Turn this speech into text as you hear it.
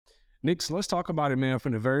Nick, so let's talk about it, man,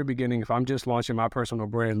 from the very beginning. If I'm just launching my personal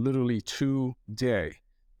brand literally today,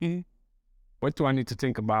 Mhm. what do I need to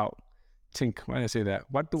think about? Why did I say that?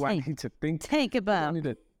 What do I Think need to think? think What do I about. need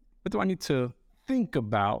to, what do I need to think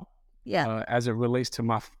about Yeah, as it relates to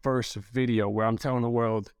my first video where I'm telling the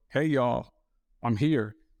world, hey, y'all, I'm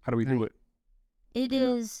here. How do we do right. it? It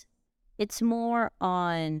is it's more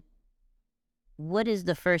on what is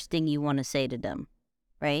the first thing you want to say to them,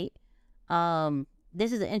 right?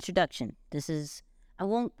 This is an introduction. I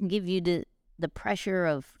won't give you the pressure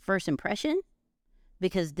of first impression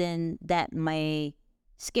because then that may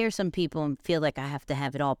scare some people and feel like I have to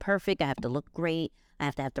have it all perfect. I have to look great. I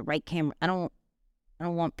have to have the right camera. I don't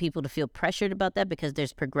want people to feel pressured about that because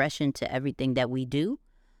there's progression to everything that we do.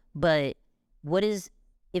 But what is,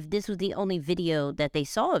 if this was the only video that they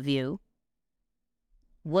saw of you,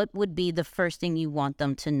 what would be the first thing you want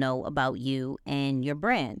them to know about you and your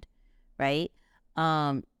brand, right?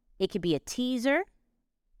 Um, it could be a teaser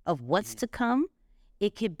of what's to come.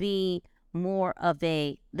 It could be more of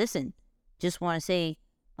a, listen, just want to say,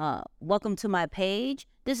 welcome to my page.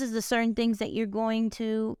 This is the certain things that you're going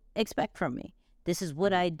to expect from me. This is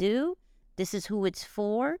what I do. This is who it's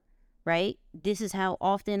for, right? This is how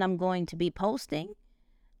often I'm going to be posting.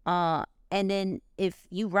 And then if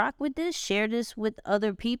you rock with this, share this with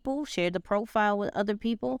other people, share the profile with other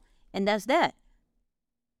people, and that's that.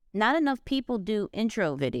 Not enough people do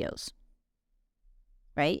intro videos,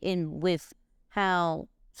 right? And with how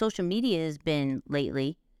social media has been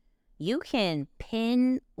lately, you can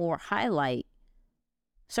pin or highlight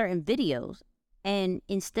certain videos. And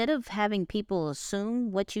instead of having people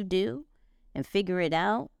assume what you do and figure it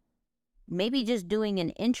out, maybe just doing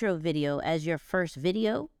an intro video as your first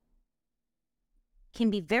video can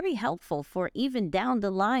be very helpful for even down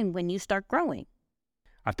the line when you start growing.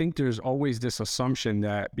 I think there's always this assumption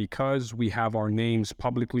that because we have our names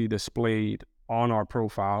publicly displayed on our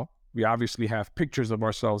profile, we obviously have pictures of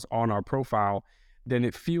ourselves on our profile, then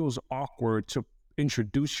it feels awkward to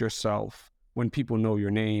introduce yourself when people know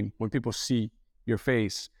your name, when people see your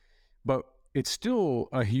face. But it's still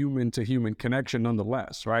a human to human connection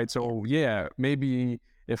nonetheless, right? So yeah, maybe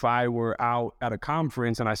if I were out at a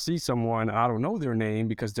conference and I see someone and I don't know their name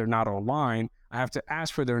because they're not online, I have to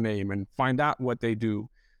ask for their name and find out what they do.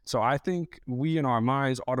 So I think we in our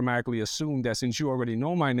minds automatically assume that since you already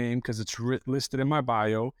know my name because it's listed in my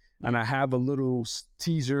bio and I have a little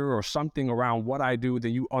teaser or something around what I do,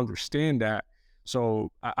 then you understand that.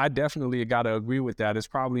 So I definitely got to agree with that. It's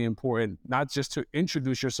probably important not just to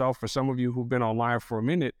introduce yourself. For some of you who've been online for a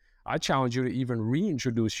minute, I challenge you to even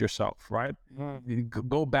reintroduce yourself, right? You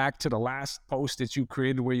go back to the last post that you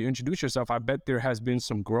created where you introduce yourself. I bet there has been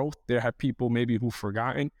some growth. There have people maybe who've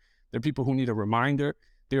forgotten. There are people who need a reminder.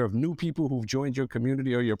 There are new people who've joined your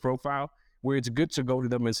community or your profile where it's good to go to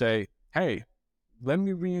them and say, hey, let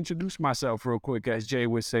me reintroduce myself real quick, as Jay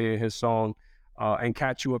would say in his song, and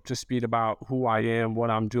catch you up to speed about who I am,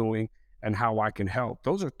 what I'm doing, and how I can help.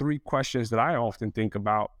 Those are three questions that I often think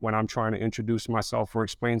about when I'm trying to introduce myself or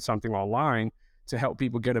explain something online to help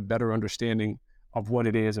people get a better understanding of what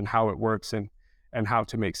it is and how it works and how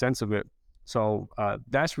to make sense of it. So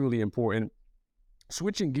that's really important.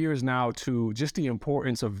 Switching gears now to just the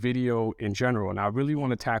importance of video in general. And I really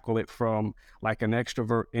want to tackle it from like an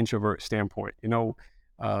extrovert, introvert standpoint.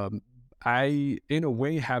 Um, I, in a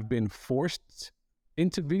way, have been forced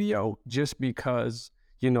into video just because,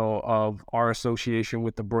 of our association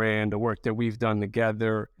with the brand, the work that we've done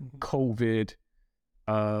together, COVID.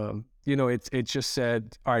 It just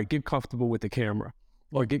said, all right, get comfortable with the camera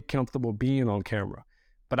or get comfortable being on camera.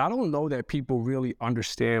 But I don't know that people really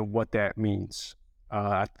understand what that means.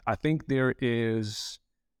 I think there's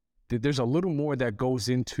a little more that goes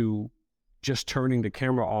into just turning the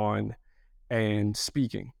camera on and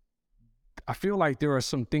speaking. I feel like there are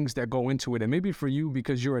some things that go into it, and maybe for you,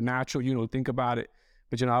 because you're a natural, you don't think about it.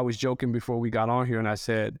 But, I was joking before we got on here and I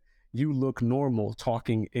said, you look normal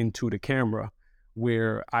talking into the camera,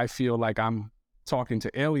 where I feel like I'm talking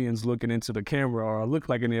to aliens looking into the camera, or I look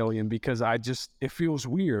like an alien because it feels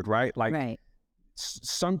weird, right? Like Right.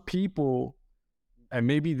 some people, and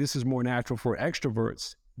maybe this is more natural for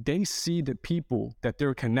extroverts, they see the people that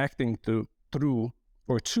they're connecting through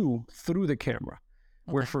the camera.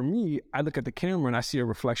 Where for me, I look at the camera and I see a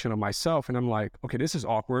reflection of myself and I'm like, okay, this is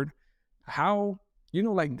awkward. How, you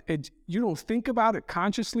don't think about it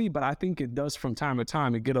consciously, but I think it does from time to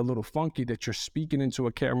time. It get a little funky that you're speaking into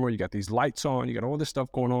a camera, you got these lights on, you got all this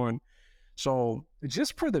stuff going on. So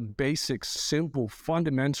just for the basic, simple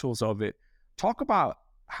fundamentals of it, talk about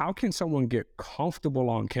how can someone get comfortable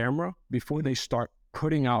on camera before they start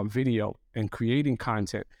putting out video and creating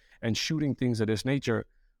content and shooting things of this nature.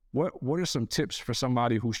 what are some tips for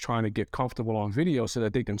somebody who's trying to get comfortable on video so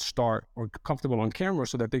that they can start, or comfortable on camera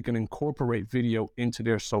so that they can incorporate video into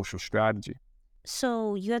their social strategy?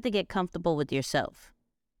 So you have to get comfortable with yourself.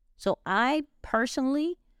 So I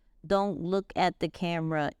personally don't look at the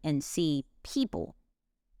camera and see people.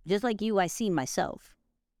 Just like you, I see myself,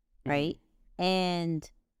 right? And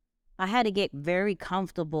I had to get very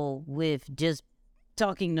comfortable with just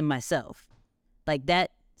talking to myself. Like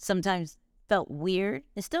that sometimes felt weird.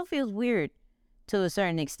 It still feels weird to a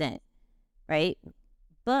certain extent, right?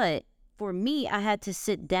 But for me, I had to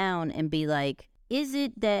sit down and be like, is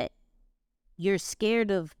it that you're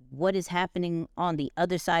scared of what is happening on the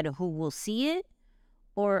other side of who will see it?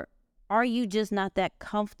 Or are you just not that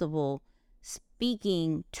comfortable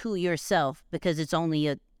speaking to yourself because it's only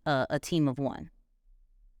a team of one,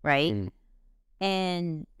 right?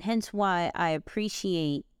 And hence why I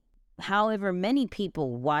appreciate however many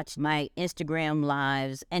people watch my Instagram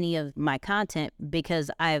lives, any of my content, because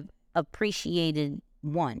I've appreciated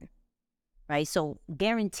one, right? So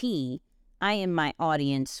guarantee I am my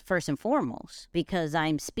audience first and foremost because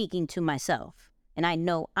I'm speaking to myself and I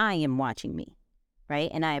know I am watching me, right?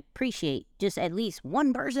 And I appreciate just at least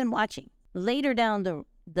one person watching. Later down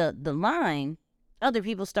the line, other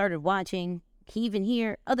people started watching. Even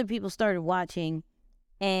here, other people started watching,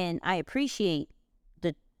 and I appreciate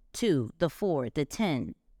the 2, the 4, the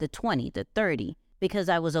 10, the 20, the 30 because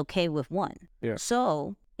I was okay with one. Yeah.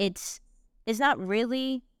 So it's not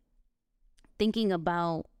really thinking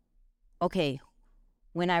about, okay,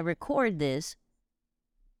 when I record this,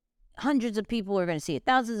 hundreds of people are going to see it.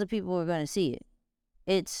 Thousands of people are going to see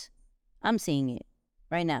it. I'm seeing it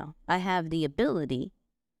right now. I have the ability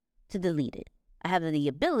to delete it. I have the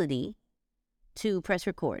ability to press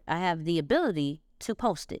record. I have the ability to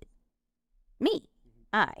post it. Me.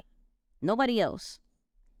 Nobody else.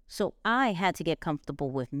 So I had to get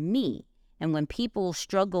comfortable with me. And when people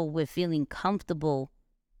struggle with feeling comfortable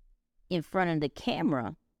in front of the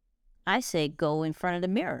camera, I say go in front of the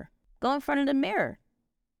mirror. Go in front of the mirror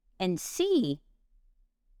and see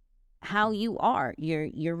how you are,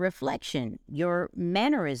 your reflection, your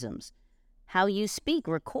mannerisms, how you speak,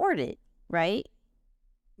 record it, right?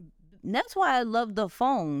 That's why I love the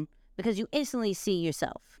phone, because you instantly see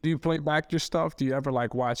yourself. Do you play back your stuff? Do you ever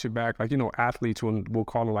like watch it back? Like, athletes will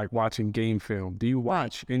call it like watching game film. Do you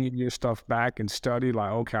watch any of your stuff back and study like,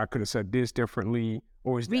 okay, I could have said this differently?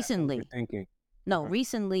 Or is recently that overthinking? No,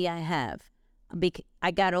 recently I have. I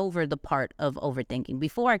got over the part of overthinking.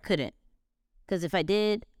 Before I couldn't, because if I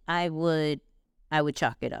did, I would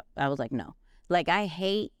chalk it up. I was like, no. Like, I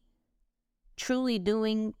hate truly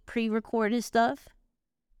doing pre-recorded stuff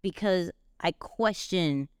because I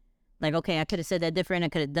question, like, okay, I could have said that different. I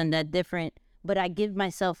could have done that different. But I give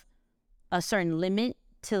myself a certain limit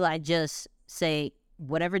till I just say,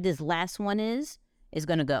 whatever this last one is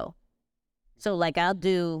going to go. So, like, I'll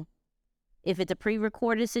do, if it's a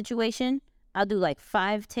pre-recorded situation, I'll do like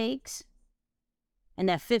 5 takes, and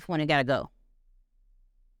that 5th one, it got to go.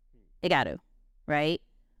 It got to, right?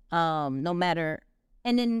 No matter,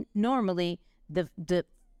 and then normally the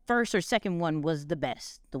first or second one was the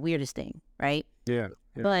best, the weirdest thing, right? Yeah.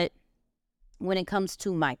 But when it comes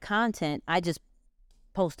to my content, I just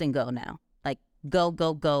post and go now. Like,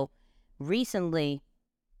 go. Recently,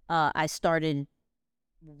 I started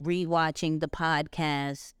rewatching the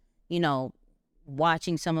podcast,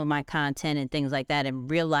 watching some of my content and things like that, and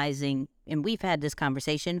realizing, and we've had this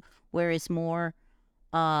conversation where it's more,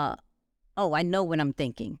 I know what I'm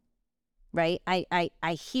thinking, right?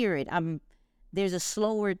 I hear it. There's a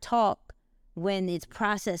slower talk when it's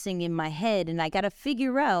processing in my head, and I got to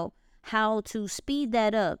figure out how to speed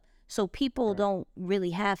that up so people don't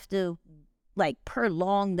really have to like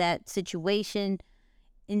prolong that situation,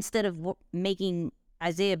 instead of making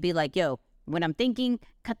Isaiah be like, yo, when I'm thinking,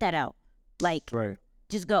 cut that out. Like,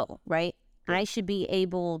 just go, right? I should be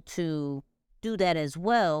able to do that as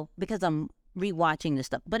well because I'm rewatching the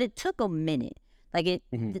stuff. But it took a minute. Like,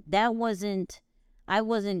 I wasn't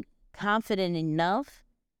confident enough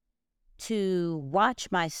to watch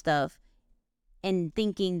my stuff and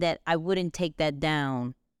thinking that I wouldn't take that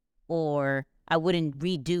down or I wouldn't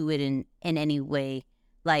redo it in any way.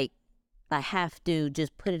 Like, I have to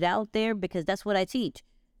just put it out there because that's what I teach.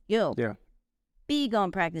 Big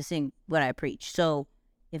on practicing what I preach. So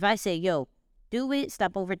if I say, yo, do it,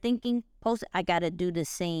 stop overthinking, post it, I got to do the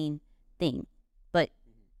same thing. But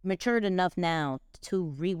matured enough now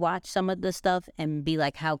to rewatch some of the stuff and be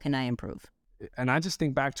like, how can I improve? And I just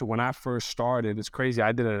think back to when I first started. It's crazy.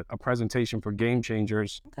 I did a presentation for Game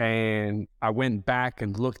Changers, and I went back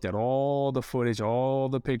and looked at all the footage, all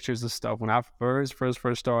the pictures and stuff. When I first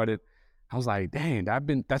started, I was like, dang,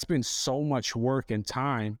 that's been so much work and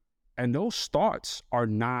time. And those thoughts are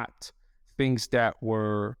not things that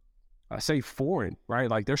were, say, foreign, right?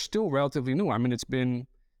 Like they're still relatively new. I mean, it's been,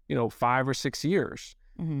 5 or 6 years.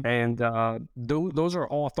 Hmm. And those are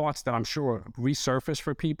all thoughts that I'm sure resurface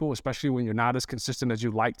for people, especially when you're not as consistent as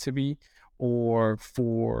you like to be, or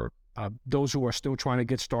for those who are still trying to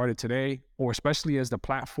get started today, or especially as the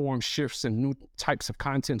platform shifts and new types of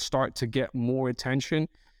content start to get more attention,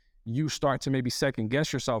 you start to maybe second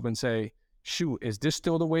guess yourself and say, shoot, is this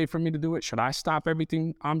still the way for me to do it? Should I stop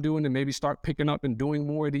everything I'm doing and maybe start picking up and doing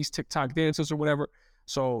more of these TikTok dances or whatever?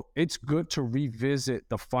 So it's good to revisit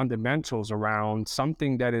the fundamentals around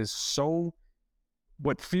something that is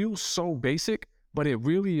what feels so basic, but it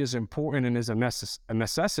really is important and is a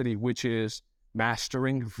necessity, which is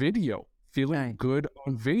mastering video, feeling Right. good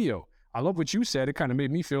on video. I love what you said. It kind of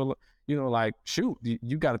made me feel, like, shoot,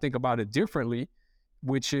 you got to think about it differently,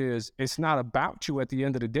 which is it's not about you at the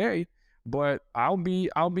end of the day, but I'll be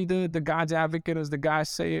the God's advocate, as the guys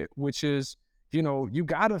say it, which is, you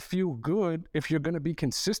gotta feel good if you're gonna be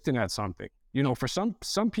consistent at something. For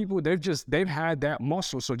some people, they've had that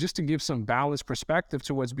muscle. So just to give some balanced perspective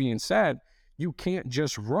to what's being said, you can't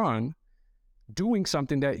just run doing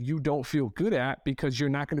something that you don't feel good at because you're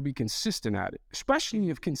not going to be consistent at it, especially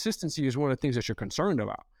if consistency is one of the things that you're concerned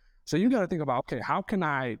about. So you got to think about, okay, how can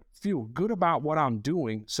I feel good about what I'm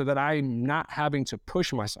doing so that I'm not having to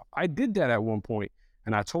push myself? I did that at one point,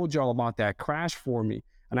 and I told y'all about that crash for me,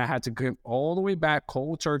 and I had to get all the way back,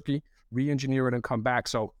 cold turkey, re-engineer it and come back.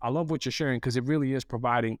 So I love what you're sharing because it really is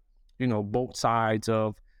providing, both sides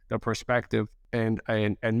of the perspective and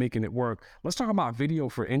making it work. Let's talk about video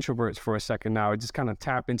for introverts for a second now. Just kind of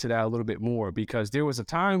tap into that a little bit more, because there was a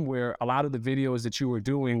time where a lot of the videos that you were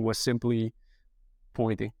doing was simply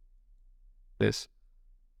pointing. This,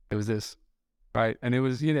 it was this, right? And it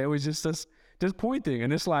was, it was just pointing.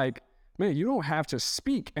 And it's like, man, you don't have to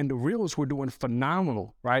speak. And the reels were doing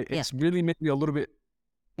phenomenal, right? Yeah. It's really maybe a little bit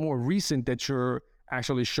more recent that you're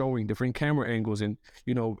actually showing different camera angles and,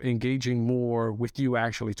 engaging more with you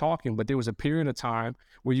actually talking. But there was a period of time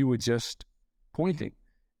where you were just pointing.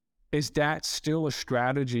 Is that still a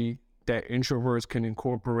strategy that introverts can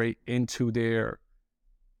incorporate into their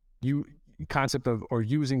concept of, or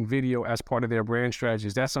using video as part of their brand strategy?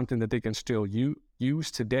 Is that something that they can still use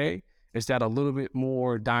today? Is that a little bit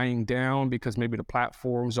more dying down because maybe the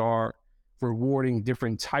platforms are rewarding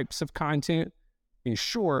different types of content? In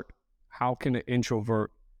short, how can an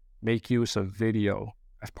introvert make use of video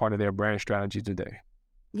as part of their brand strategy today?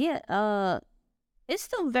 Yeah, it's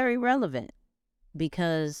still very relevant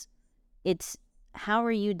because it's how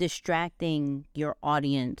are you distracting your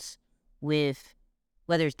audience with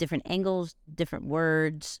whether it's different angles, different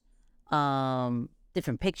words,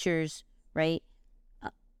 different pictures, right?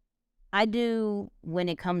 I do, when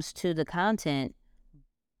it comes to the content,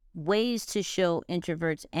 ways to show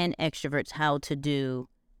introverts and extroverts how to do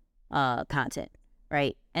content,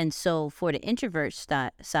 right? And so for the introvert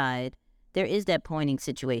side, there is that pointing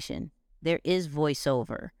situation. There is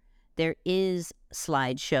voiceover. There is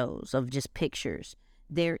slideshows of just pictures.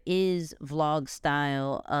 There is vlog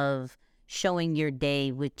style of showing your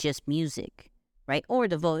day with just music, right? Or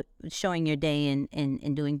showing your day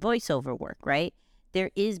and doing voiceover work, right?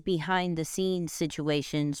 There is behind the scenes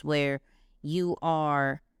situations where you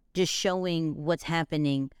are just showing what's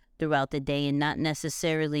happening throughout the day and not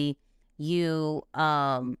necessarily you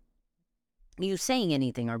saying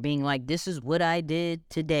anything or being like, this is what I did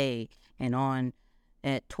today, and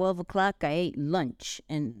at 12 o'clock I ate lunch,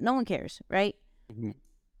 and no one cares, right? Mhm.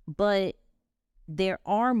 But there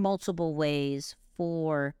are multiple ways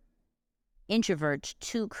for introverts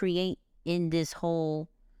to create in this whole,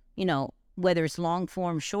 whether it's long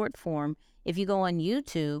form, short form. If you go on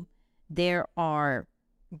YouTube, there are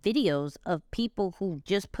videos of people who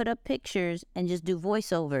just put up pictures and just do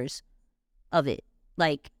voiceovers of it.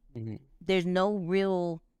 Like, Mhm. there's no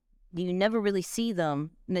real, you never really see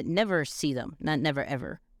them, never see them, not never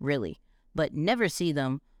ever, really, but never see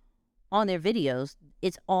them on their videos.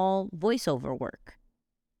 It's all voiceover work.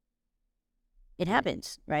 It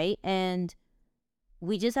happens, right? And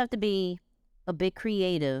we just have to be a bit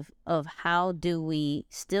creative of how do we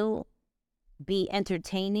still be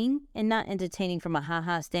entertaining, and not entertaining from a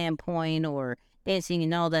haha standpoint or dancing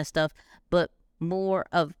and all that stuff, but more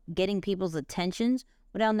of getting people's attentions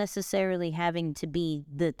without necessarily having to be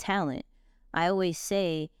the talent. I always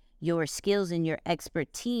say your skills and your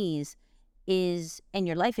expertise and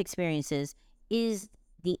your life experiences is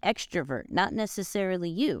the extrovert, not necessarily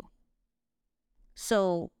you.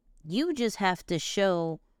 So you just have to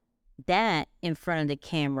show that in front of the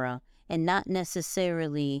camera and not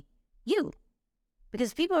necessarily you,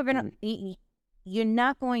 because people are going to, you're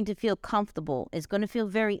not going to feel comfortable. It's going to feel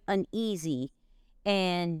very uneasy,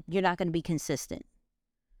 and you're not going to be consistent.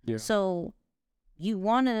 Yeah. So you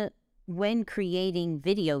want to, when creating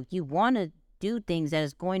video, you want to do things that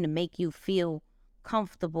is going to make you feel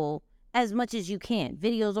comfortable as much as you can.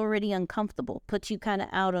 Video's already uncomfortable, puts you kind of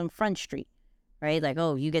out on Front Street, right? Like,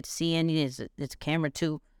 oh, you get to see any, it's a camera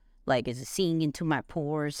too. Like, is it seeing into my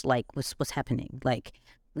pores? Like, what's happening? Like,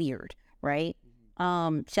 weird, right?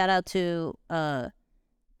 Shout out to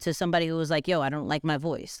somebody who was like, yo, I don't like my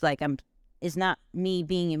voice. Like, it's not me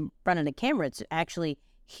being in front of the camera, it's actually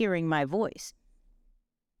hearing my voice.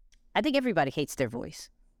 I think everybody hates their voice.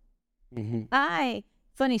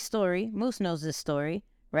 Funny story, Moose knows this story,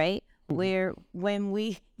 right? Where when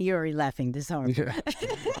you're already laughing, this hard. You're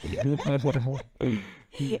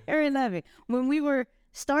already laughing. When we were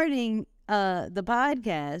starting the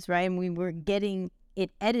podcast, right, and we were getting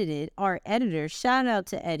it edited, our editor, shout out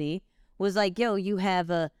to Eddie, was like, yo, you have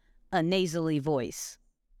a nasally voice,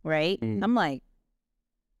 right? I'm like,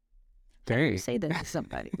 dang, say that to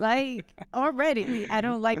somebody. Like, already I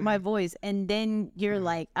don't like my voice. And then you're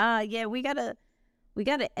like, yeah, we gotta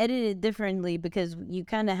edit it differently because you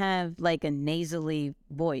kind of have like a nasally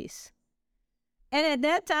voice. And at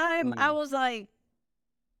that time I was like,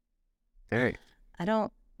 hey, I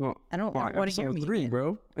don't want to hear me 3,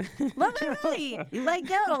 bro. Literally, like,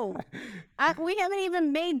 yo, we haven't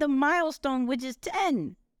even made the milestone, which is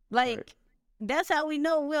 10. Like, that's how we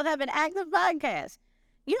know we'll have an active podcast.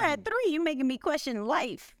 You're at 3, you're making me question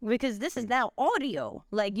life because this is now audio.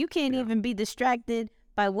 Like, you can't even be distracted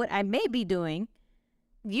by what I may be doing.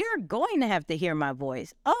 You're going to have to hear my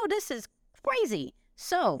voice. Oh, this is crazy.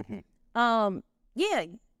 So, yeah,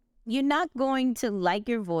 you're not going to like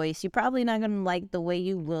your voice. You're probably not going to like the way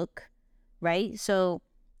you look, right? So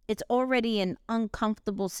it's already an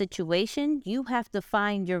uncomfortable situation. You have to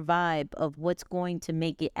find your vibe of what's going to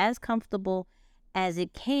make it as comfortable as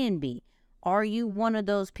it can be. Are you one of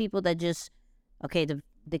those people that just, okay,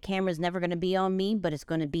 the camera's never going to be on me, but it's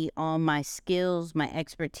going to be on my skills, my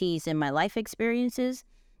expertise, and my life experiences?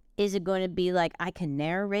 Is it going to be like I can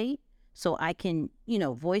narrate so I can,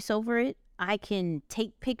 voice over it? I can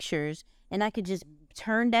take pictures and I could just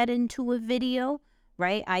turn that into a video,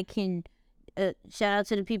 right? I can shout out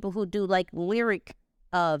to the people who do like lyric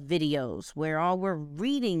videos where all we're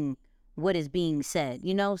reading what is being said,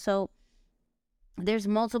 so there's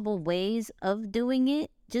multiple ways of doing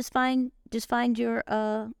it. Just find your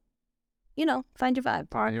find your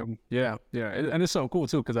vibe. Yeah. And it's so cool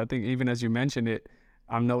too, because I think even as you mentioned it,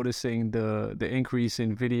 I'm noticing the increase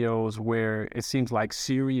in videos where it seems like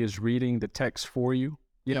Siri is reading the text for you.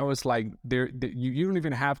 It's like you don't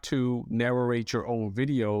even have to narrate your own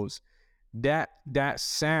videos. That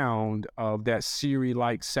sound of that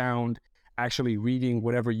Siri-like sound actually reading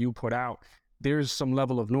whatever you put out, there's some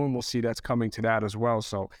level of normalcy that's coming to that as well.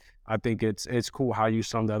 So I think it's cool how you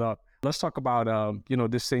sum that up. Let's talk about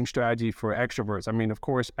this same strategy for extroverts. I mean, of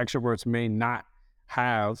course, extroverts may not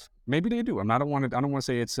have, maybe they do. I don't want to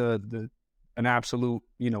say it's an absolute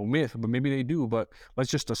myth, but maybe they do. But let's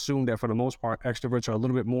just assume that for the most part, extroverts are a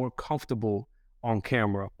little bit more comfortable on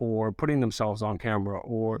camera or putting themselves on camera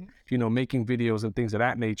or making videos and things of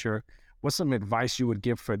that nature. What's some advice you would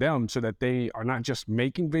give for them so that they are not just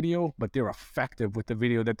making video, but they're effective with the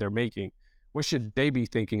video that they're making? What should they be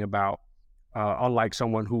thinking about, unlike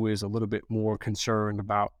someone who is a little bit more concerned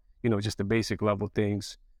about, just the basic level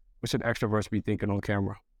things? What should extroverts be thinking on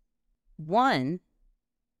camera? One,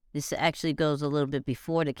 this actually goes a little bit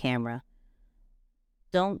before the camera.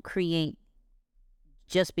 Don't create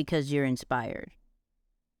just because you're inspired,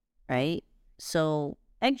 right? So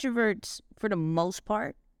extroverts, for the most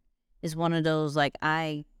part, is one of those, like,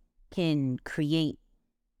 I can create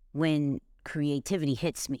when creativity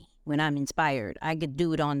hits me, when I'm inspired. I could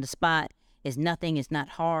do it on the spot. It's nothing, it's not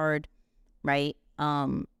hard, right?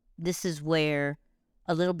 This is where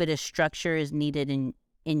a little bit of structure is needed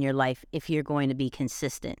in your life if you're going to be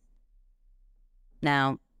consistent.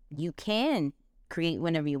 Now, you can create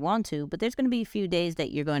whenever you want to, but there's going to be a few days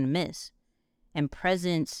that you're going to miss. And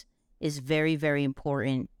presence is very, very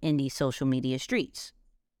important in these social media streets.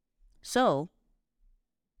 So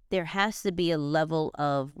there has to be a level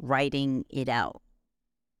of writing it out.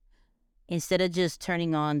 Instead of just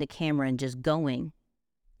turning on the camera and just going,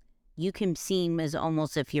 you can seem as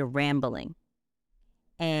almost if you're rambling.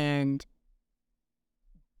 And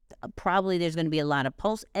probably there's going to be a lot of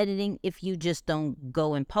post editing if you just don't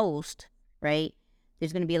go and post, right?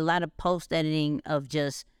 There's going to be a lot of post editing of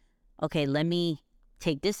just, okay, let me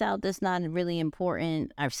take this out. That's not really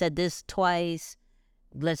important. I've said this twice.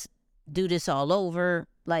 Let's do this all over.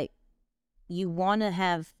 Like, you want to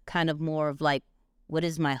have kind of more of like, what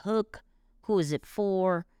is my hook? Who is it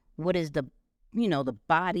for? What is the, the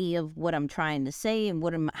body of what I'm trying to say,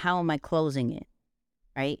 and how am I closing it?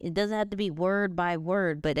 Right? It doesn't have to be word by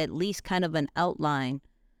word, but at least kind of an outline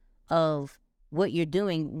of what you're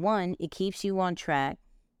doing. One, it keeps you on track.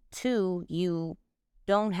 Two, you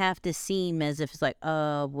don't have to seem as if it's like,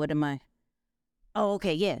 what am I? Oh,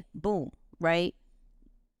 okay, yeah, boom, right?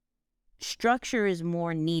 Structure is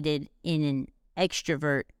more needed in an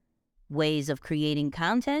extrovert ways of creating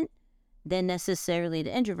content than necessarily the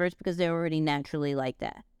introverts, because they're already naturally like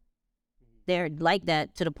that. They're like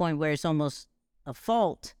that to the point where it's almost a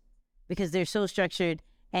fault because they're so structured,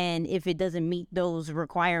 and if it doesn't meet those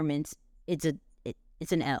requirements, it's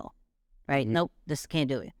an L, right? Nope, this can't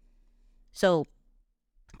do it. So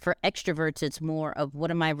for extroverts, it's more of,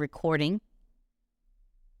 what am I recording?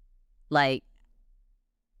 Like,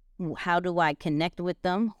 how do I connect with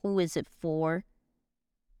them? Who is it for?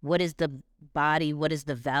 What is the body? What is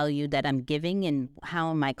the value that I'm giving? And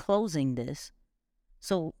how am I closing this?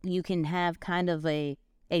 So you can have kind of a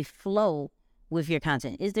flow with your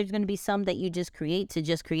content. Is there going to be some that you just create to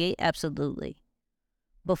just create? Absolutely.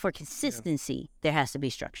 But for consistency, there has to be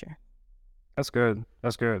structure. That's good.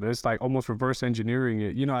 That's good. It's like almost reverse engineering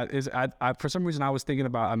it. I for some reason I was thinking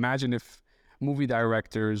about, imagine if movie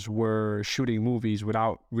directors were shooting movies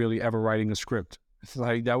without really ever writing a script. It's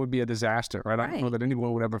like, that would be a disaster, right? I don't know that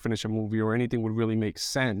anyone would ever finish a movie or anything would really make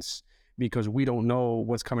sense, because we don't know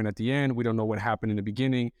what's coming at the end. We don't know what happened in the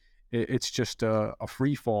beginning. It's just a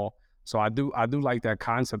free fall. So I do like that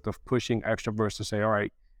concept of pushing extroverts to say, all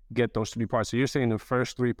right, get those 3 parts. So you're saying the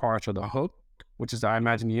first 3 parts are the hook, which is, I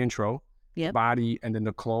imagine, the intro, body, and then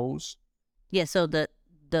the close. Yeah. So the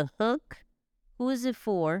hook, who is it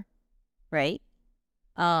for, right?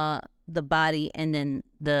 The body, and then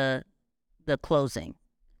the closing,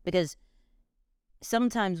 because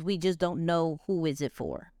sometimes we just don't know who is it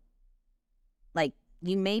for. Like,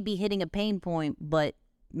 you may be hitting a pain point, but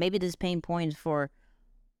maybe this pain point is for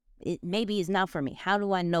it. Maybe it's not for me. How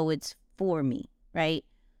do I know it's for me, right?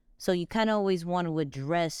 So you kind of always want to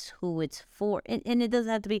address who it's for, and it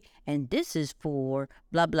doesn't have to be, and this is for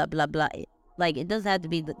blah blah blah blah. It doesn't have to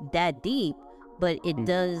be that deep, but it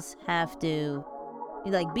does have to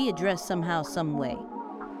be addressed somehow, some way.